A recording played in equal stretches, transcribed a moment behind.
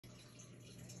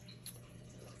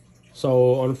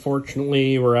So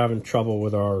unfortunately, we're having trouble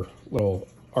with our little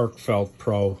Arkfeld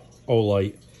Pro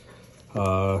Olight.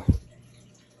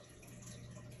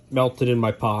 Melted in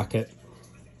my pocket.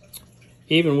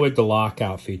 Even with the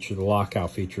lockout feature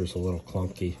is a little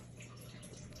clunky.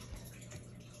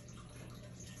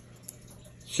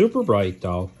 Super bright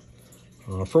though,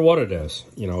 for what it is.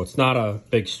 You know, it's not a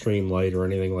big stream light or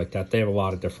anything like that. They have a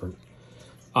lot of different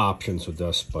options with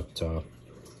this, but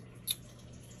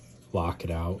lock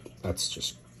it out. That's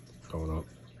just going up.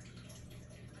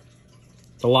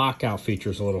 The lockout feature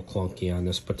is a little clunky on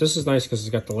this, but this is nice because it's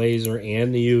got the laser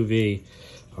and the UV.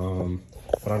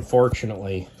 But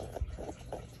unfortunately,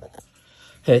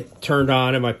 it turned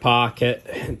on in my pocket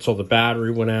until the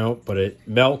battery went out, but it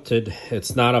melted.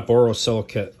 It's not a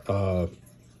borosilicate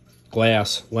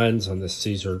glass lens on this.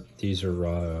 These are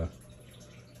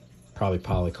probably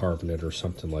polycarbonate or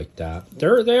something like that.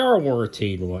 They are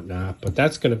warranted and whatnot, but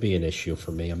that's going to be an issue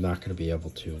for me. I'm not going to be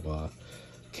able to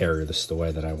carry this the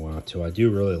way that I want to. I do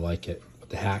really like it with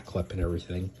the hat clip and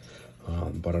everything,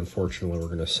 but unfortunately we're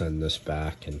going to send this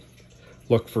back and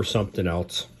look for something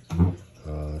else.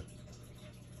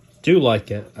 Do like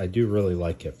it. I do really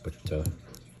like it, but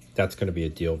that's going to be a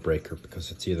deal breaker because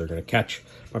it's either going to catch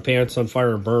my pants on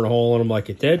fire and burn a hole in them like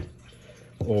it did,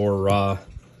 or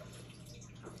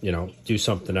you know, do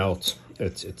something else.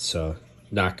 It's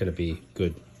not going to be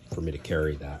good for me to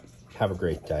carry that. Have a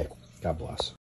great day. God bless.